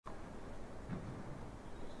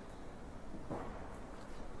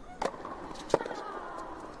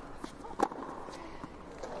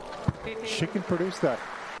she can produce that.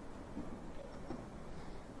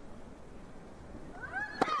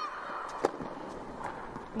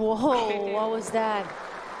 Whoa, what was that?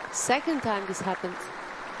 Second time this happened.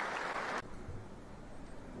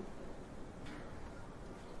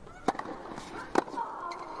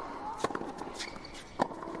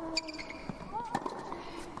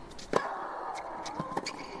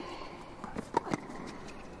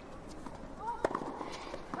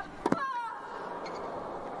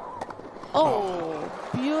 Oh,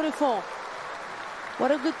 beautiful.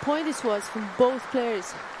 What a good point this was from both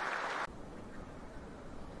players.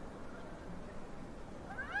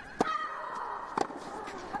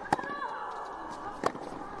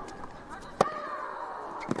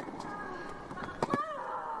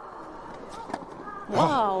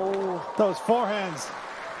 Wow. Oh, those forehands.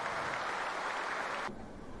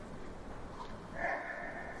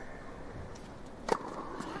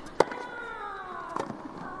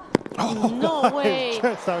 Oh, no way.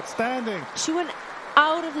 Just outstanding. She went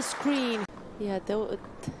out of the screen. Yeah, that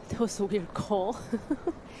was a weird call.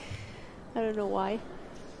 I don't know why.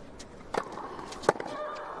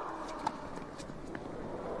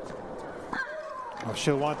 Oh,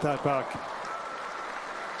 she'll want that back.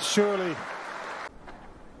 Surely.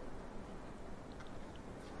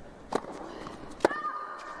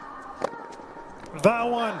 That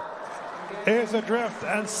one is adrift,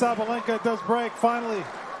 and Sabalenka does break finally.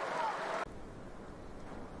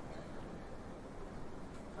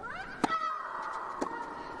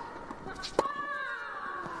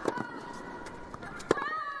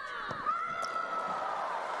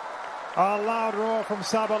 A loud roar from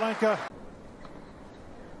Sabalenka.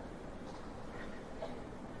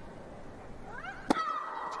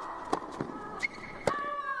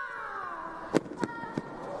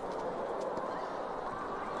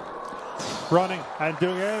 Running and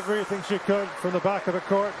doing everything she could from the back of the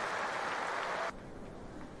court.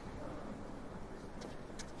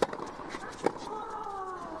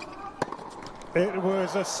 It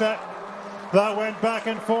was a set that went back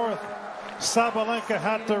and forth. Sabalenka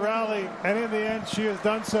had to rally, and in the end she has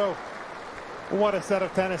done so. What a set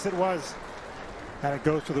of tennis it was. And it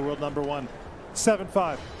goes to the world number one.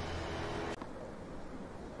 7-5.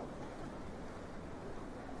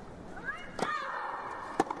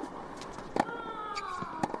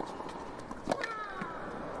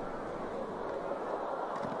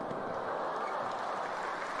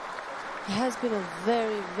 It has been a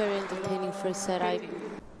very, very entertaining first set.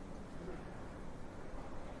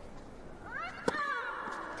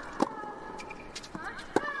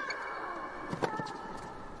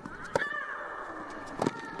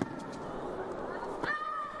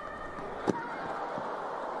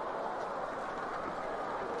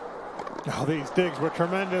 Oh, these digs were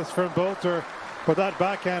tremendous from Boulter, but that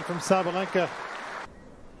backhand from Sabalenka.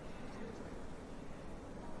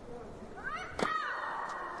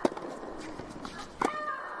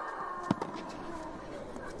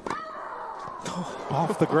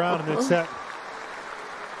 Off the ground in this set.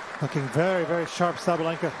 Looking very, very sharp,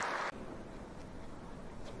 Sabalenka.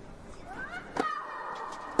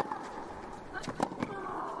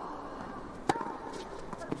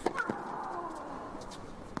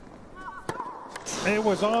 It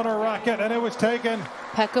was on her racket and it was taken.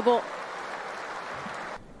 Impeccable.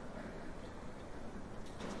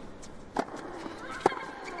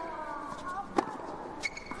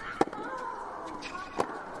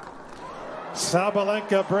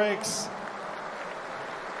 Sabalenka breaks.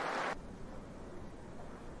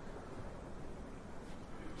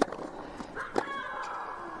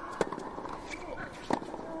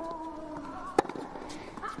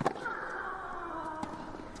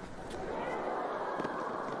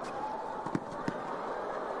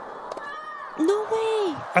 No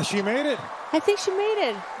way. Has she made it? I think she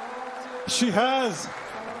made it. She has.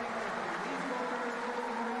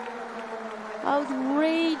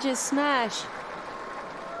 Outrageous smash.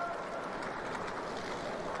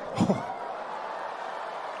 Oh.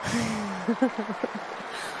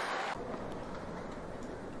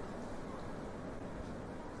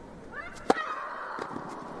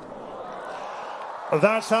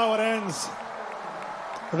 That's how it ends.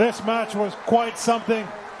 This match was quite something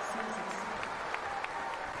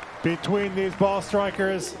between these ball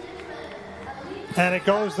strikers, and it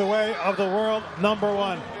goes the way of the world number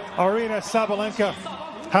one. Aryna Sabalenka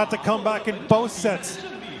had to come back in both sets,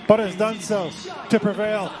 but has done so to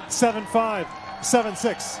prevail. 7-5,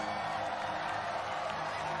 7-6.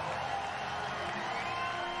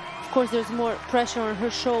 Of course, there's more pressure on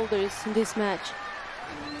her shoulders in this match,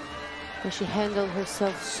 but she handled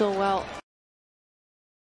herself so well.